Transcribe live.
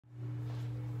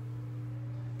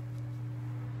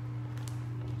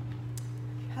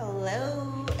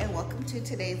Hello and welcome to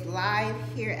today's live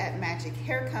here at Magic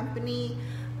Hair Company.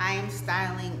 I am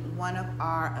styling one of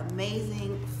our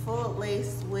amazing full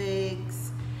lace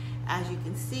wigs. As you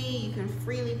can see, you can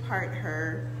freely part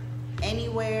her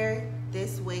anywhere.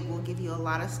 This wig will give you a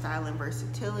lot of style and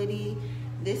versatility.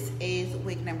 This is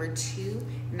wig number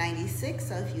 296,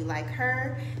 so if you like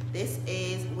her, this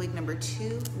is wig number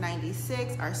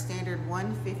 296, our standard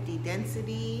 150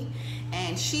 density,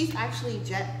 and she's actually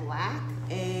jet black,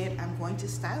 and I'm going to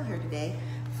style her today,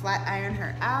 flat iron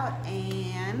her out,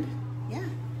 and yeah,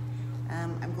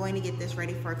 I'm going to get this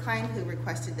ready for a client who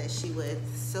requested that she was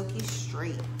silky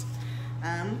straight.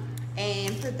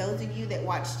 And for those of you that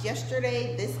watched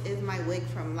yesterday, this is my wig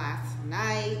from last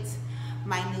night.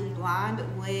 My new blonde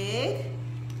wig.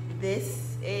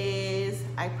 This is,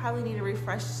 I probably need to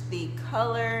refresh the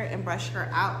color and brush her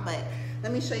out, but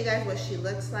let me show you guys what she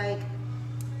looks like.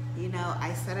 You know,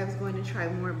 I said I was going to try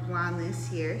more blonde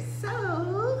this year,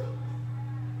 so.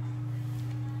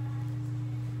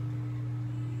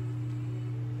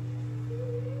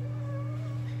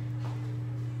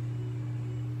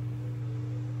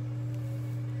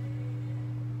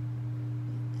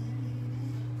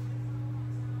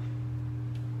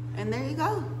 And there you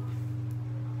go.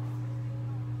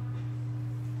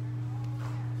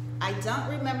 I don't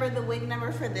remember the wig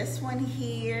number for this one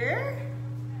here,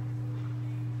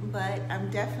 but I'm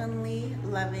definitely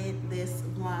loving this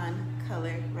blonde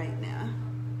color right now.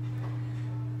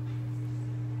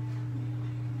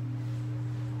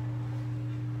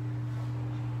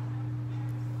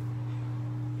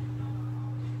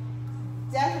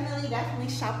 Definitely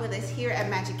shop with us here at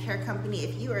Magic Hair Company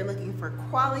if you are looking for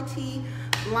quality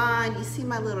blonde. You see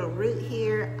my little root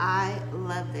here. I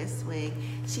love this wig.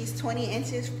 She's 20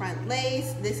 inches front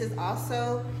lace. This is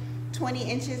also 20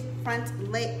 inches front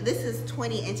lace. This is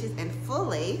 20 inches in full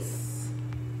lace,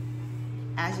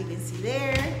 as you can see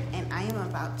there. And I am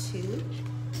about to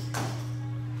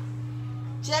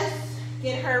just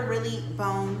get her really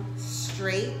bone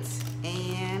straight.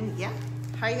 And yeah,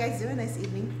 how are you guys doing this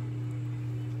evening?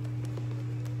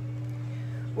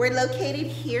 We're located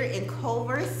here in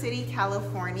Culver City,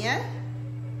 California.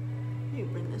 Let me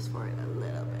bring this forward a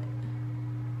little bit.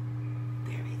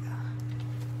 There we go.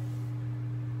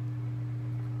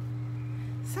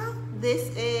 So this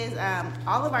is,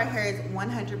 all of our hair is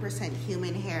 100%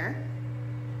 human hair.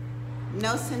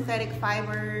 No synthetic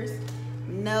fibers,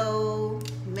 no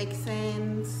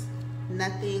mix-ins,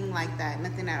 nothing like that,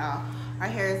 nothing at all. Our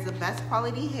hair is the best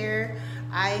quality hair.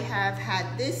 I have had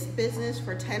this business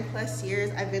for 10 plus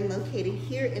years. I've been located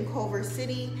here in Culver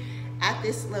City at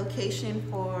this location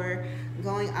for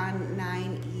going on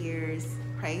 9 years.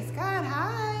 Praise God,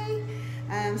 hi.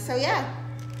 So yeah,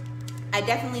 I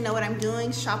definitely know what I'm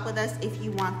doing. Shop with us if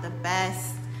you want the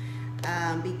best,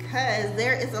 because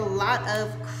there is a lot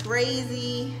of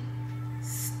crazy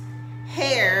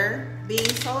hair being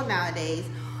sold nowadays.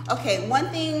 Okay, one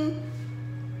thing,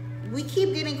 we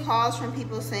keep getting calls from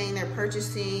people saying they're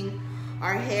purchasing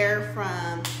our hair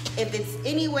from, if it's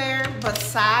anywhere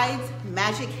besides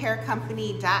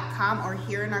MagicHairCompany.com or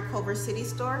here in our Culver City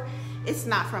store, it's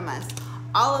not from us.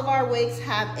 All of our wigs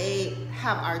have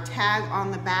our tag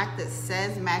on the back that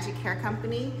says Magic Hair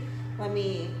Company. Let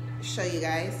me show you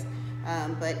guys.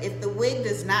 But if the wig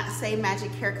does not say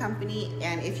Magic Hair Company,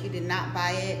 and if you did not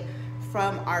buy it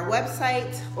from our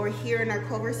website or here in our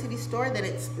Culver City store, then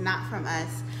it's not from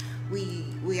us.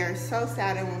 We are so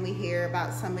saddened when we hear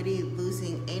about somebody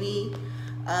losing any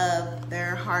of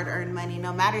their hard-earned money,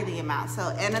 no matter the amount.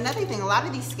 So, and another thing, a lot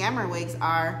of these scammer wigs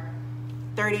are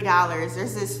 $30.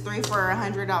 There's this 3 for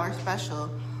 $100 special.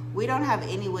 We don't have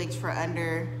any wigs for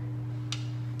under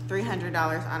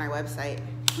 $300 on our website.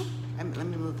 Let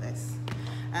me move this.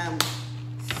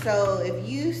 So if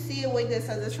you see a wig that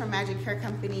says it's from Magic Hair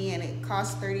Company and it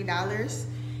costs $30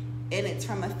 and it's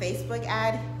from a Facebook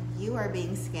ad, you are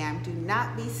being scammed. Do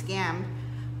not be scammed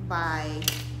by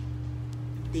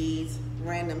these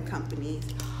random companies.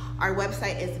 Our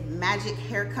website is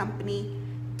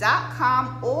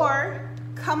MagicHairCompany.com, or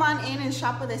come on in and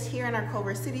shop with us here in our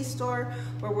Culver City store,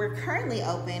 where we're currently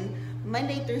open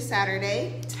Monday through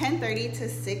Saturday, 10:30 to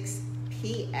 6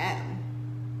 p.m.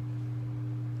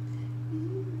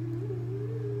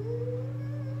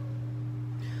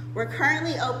 We're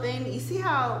currently open. You see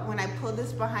how when I pull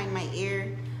this behind my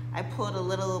ear, I pulled a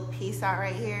little piece out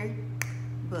right here?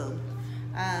 Boom.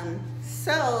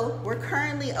 So we're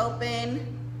currently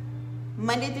open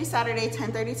Monday through Saturday,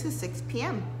 10:30 to 6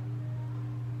 p.m.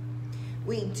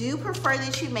 We do prefer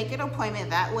that you make an appointment.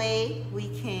 That way we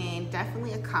can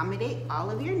definitely accommodate all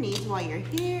of your needs while you're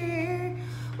here.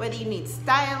 Whether you need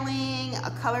styling, a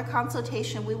color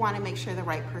consultation, we want to make sure the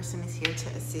right person is here to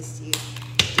assist you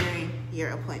during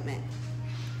your appointment.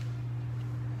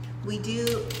 We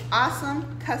do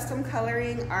awesome custom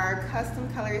coloring. Our custom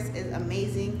colors is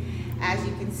amazing. As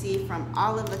you can see from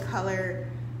all of the color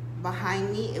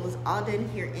behind me, it was all done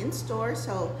here in store.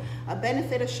 So a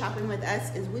benefit of shopping with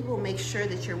us is we will make sure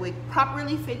that your wig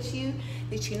properly fits you,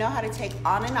 that you know how to take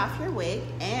on and off your wig,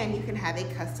 and you can have a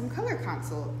custom color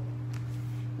consult.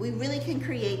 We really can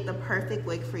create the perfect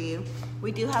wig for you.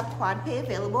 We do have quad pay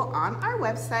available on our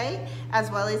website, as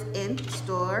well as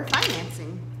in-store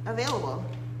financing available.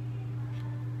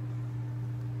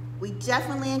 We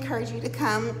definitely encourage you to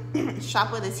come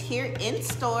shop with us here in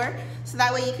store, so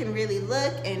that way you can really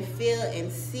look and feel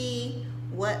and see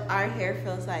what our hair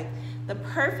feels like. The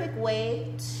perfect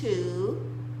way to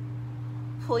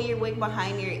pull your wig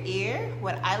behind your ear,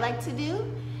 what I like to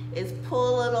do is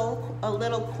pull a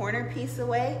little corner piece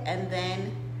away and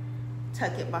then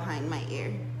tuck it behind my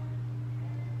ear.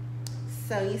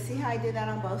 So you see how I did that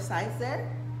on both sides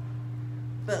there?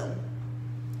 Boom.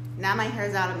 Now my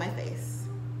hair's out of my face.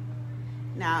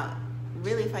 Now,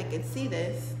 really, if I could see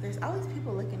this, there's always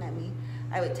people looking at me.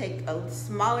 I would take a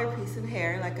smaller piece of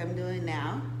hair like I'm doing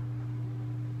now,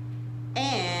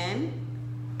 and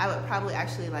I would probably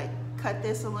actually like cut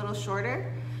this a little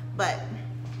shorter, but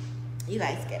you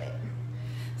guys get it.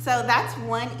 So that's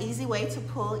one easy way to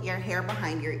pull your hair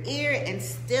behind your ear and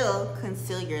still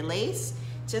conceal your lace.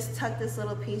 Just tuck this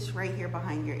little piece right here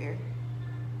behind your ear.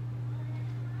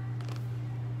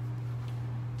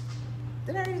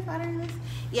 Did I already flat iron this?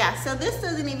 Yeah, so this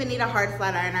doesn't even need a hard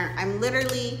flat ironer. I'm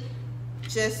literally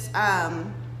just flat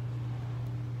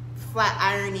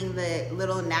ironing the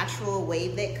little natural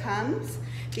wave that comes,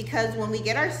 because when we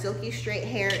get our silky straight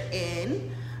hair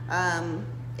in,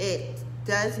 it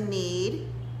does need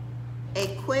a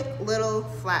quick little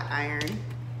flat iron.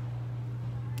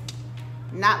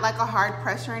 Not like a hard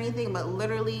press or anything, but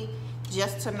literally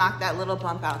just to knock that little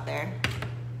bump out there.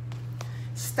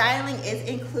 Styling is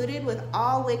included with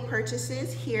all wig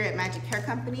purchases here at Magic Hair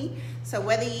Company. So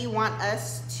whether you want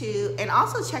us to, and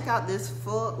also check out this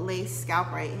full lace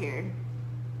scalp right here.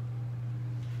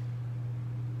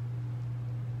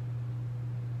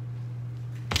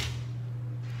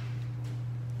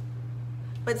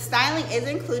 But styling is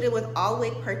included with all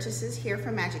wig purchases here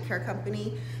from Magic Hair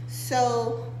Company.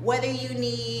 So whether you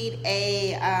need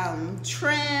a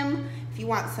trim, if you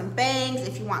want some bangs,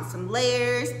 if you want some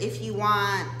layers, if you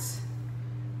want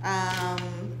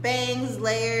bangs,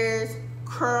 layers,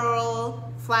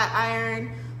 curl, flat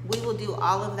iron, we will do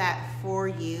all of that for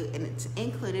you, and it's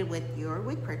included with your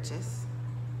wig purchase.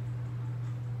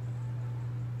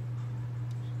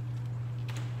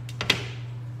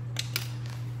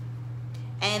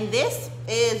 And this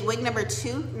is wig number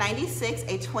 296,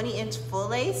 a 20-inch full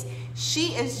lace.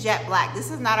 She is jet black.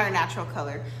 This is not our natural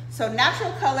color. So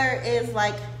natural color is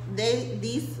like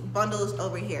these bundles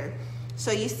over here.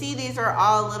 So you see these are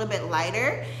all a little bit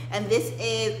lighter, and this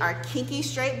is our kinky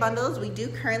straight bundles. We do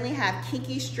currently have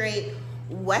kinky straight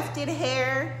wefted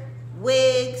hair,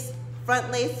 wigs,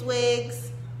 front lace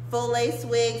wigs, full lace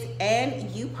wigs, and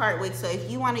U-part wigs. So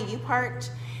if you want a U-part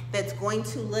that's going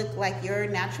to look like your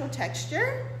natural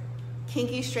texture,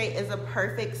 kinky straight is a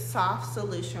perfect soft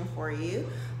solution for you.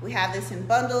 We have this in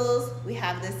bundles, we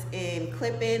have this in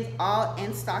clip-ins, all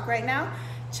in stock right now.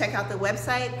 Check out the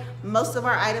website. Most of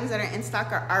our items that are in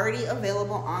stock are already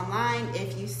available online.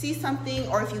 If you see something,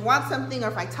 or if you want something, or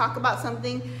if I talk about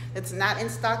something that's not in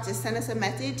stock, just send us a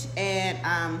message, and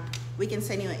we can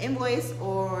send you an invoice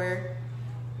or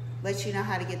let you know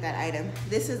how to get that item.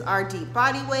 This is our deep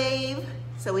body wave.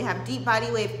 So we have deep body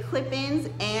wave clip-ins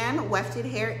and wefted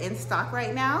hair in stock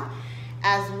right now,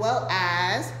 as well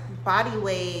as body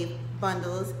wave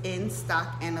bundles in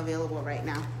stock and available right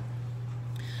now.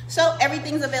 So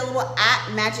everything's available at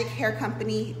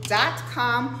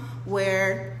magichaircompany.com,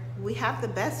 where we have the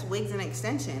best wigs and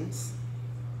extensions.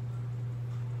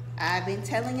 I've been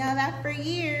telling y'all that for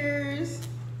years.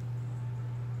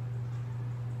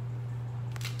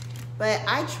 But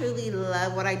I truly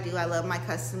love what I do. I love my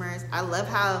customers. I love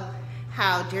how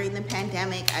during the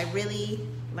pandemic, I really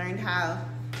learned how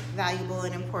valuable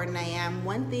and important I am.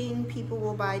 One thing people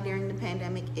will buy during the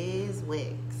pandemic is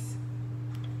wigs.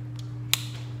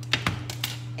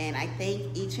 And I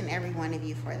thank each and every one of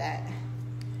you for that.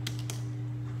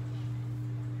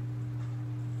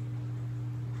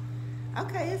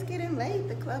 Okay, it's getting late.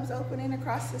 The club's opening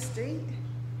across the street.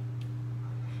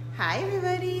 Hi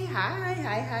everybody,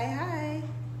 hi.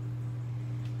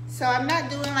 So I'm not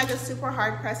doing like a super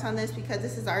hard press on this because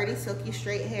this is already silky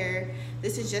straight hair.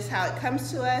 This is just how it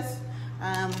comes to us.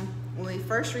 when we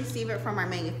first receive it from our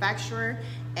manufacturer,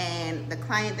 and the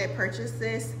client that purchased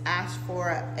this asked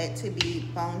for it to be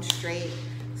bone straight.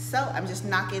 So I'm just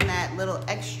knocking that little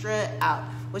extra out,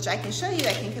 which I can show you.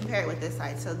 I can compare it with this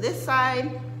side. So this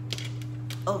side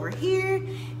over here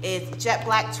is jet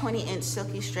black 20-inch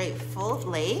silky straight full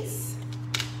lace.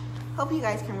 Hope you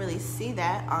guys can really see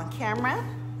that on camera.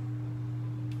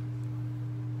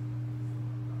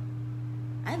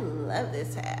 I love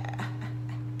this hair.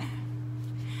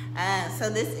 So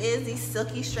this is the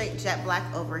silky straight jet black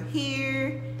over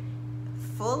here,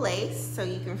 full lace, so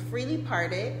you can freely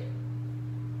part it.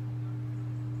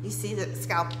 You see the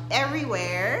scalp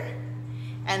everywhere.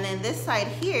 And then this side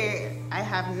here, I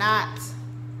have not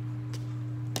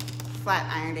flat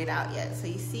ironed it out yet. So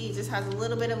you see it just has a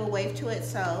little bit of a wave to it,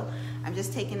 so I'm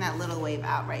just taking that little wave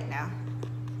out right now.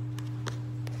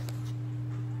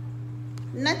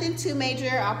 Nothing too major.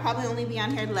 I'll probably only be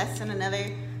on here less than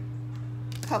another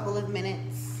couple of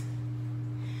minutes.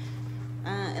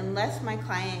 Unless my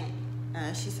client,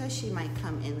 she says she might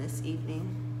come in this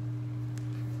evening.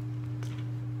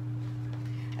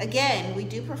 Again, we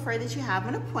do prefer that you have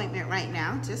an appointment right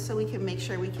now, just so we can make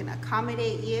sure we can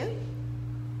accommodate you.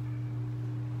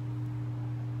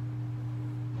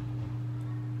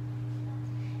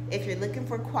 If you're looking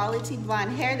for quality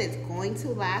blonde hair that's going to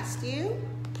last you,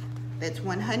 that's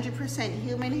 100%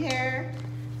 human hair,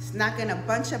 it's not gonna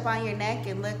bunch up on your neck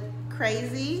and look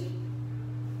crazy,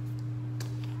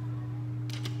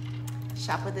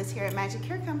 shop with us here at Magic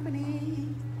Hair Company.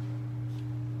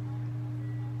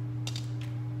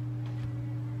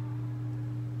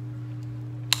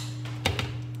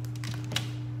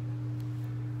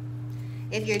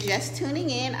 If you're just tuning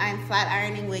in, I'm flat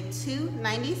ironing wig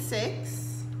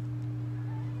 296,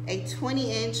 a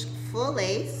 20-inch full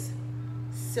lace,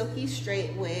 silky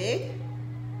straight wig.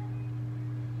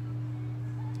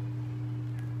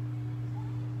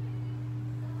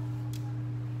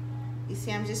 You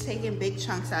see, I'm just taking big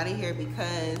chunks out of here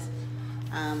because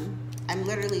I'm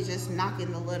literally just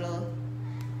knocking the little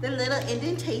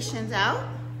indentations out.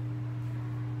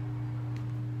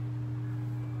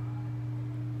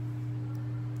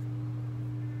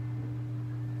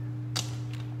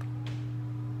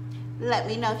 Let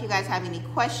me know if you guys have any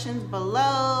questions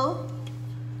below.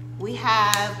 We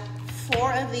have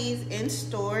 4 of these in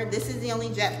store. This is the only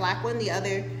jet black one. The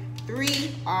other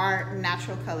 3 are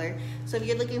natural color. So if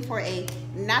you're looking for a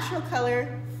natural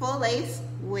color full lace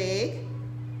wig,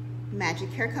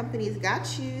 Magic Hair Company's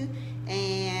got you.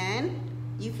 And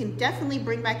you can definitely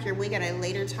bring back your wig at a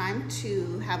later time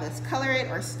to have us color it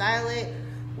or style it.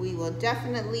 We will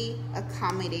definitely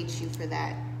accommodate you for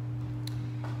that.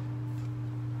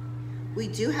 We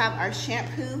do have our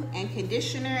shampoo and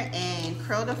conditioner and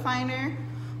curl definer,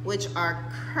 which are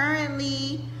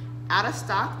currently out of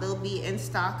stock. They'll be in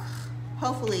stock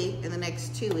hopefully in the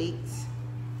next 2 weeks.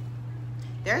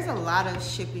 There's a lot of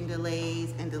shipping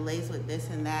delays and delays with this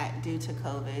and that due to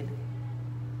COVID.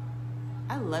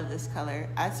 I love this color.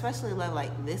 I especially love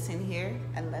like this in here.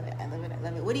 I love it, I love it, I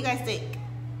love it. What do you guys think?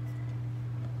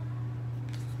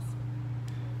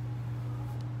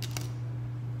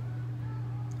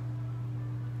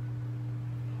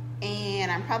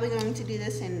 And I'm probably going to do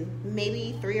this in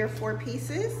maybe 3 or 4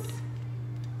 pieces.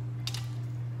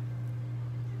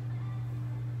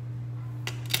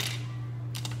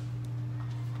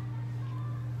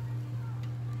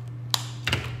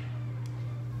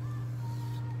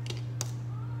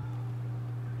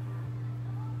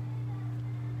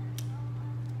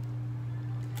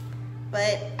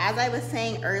 But as I was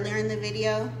saying earlier in the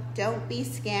video, don't be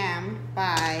scammed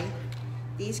by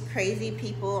these crazy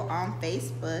people on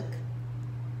Facebook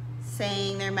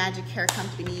saying they're Magic Hair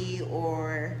Company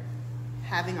or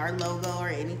having our logo or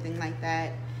anything like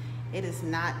that. It is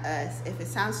not us. If it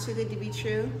sounds too good to be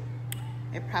true,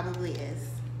 it probably is.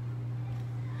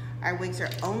 Our wigs are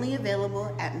only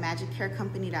available at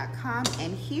magichaircompany.com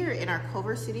and here in our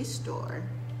Culver City store.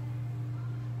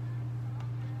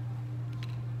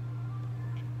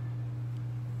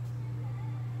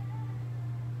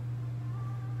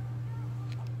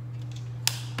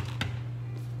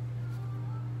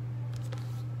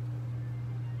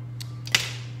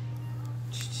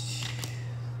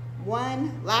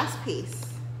 One last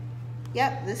piece.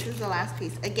 Yep, this is the last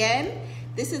piece. Again,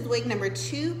 this is wig number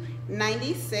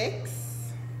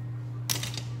 296,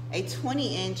 a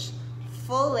 20-inch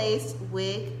full lace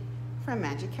wig from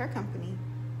Magic Hair Company,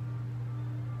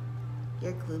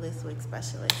 your Glueless wig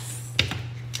specialist.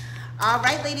 All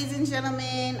right, ladies and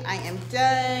gentlemen, I am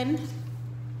done.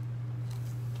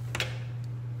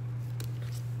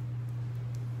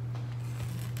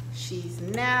 She's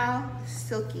now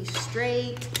silky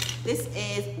straight. This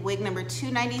is wig number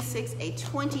 296, a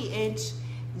 20-inch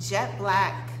jet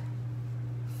black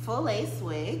full lace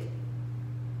wig.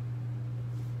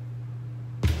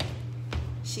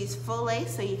 She's full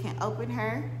lace, so you can open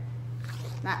her,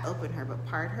 not open her, but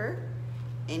part her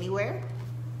anywhere.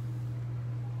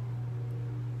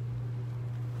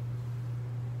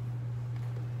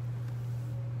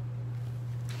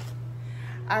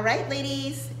 All right,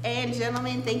 ladies and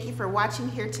gentlemen, thank you for watching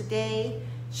here today.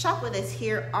 Shop with us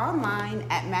here online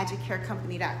at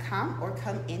magichaircompany.com or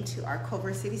come into our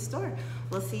Culver City store.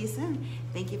 We'll see you soon.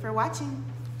 Thank you for watching.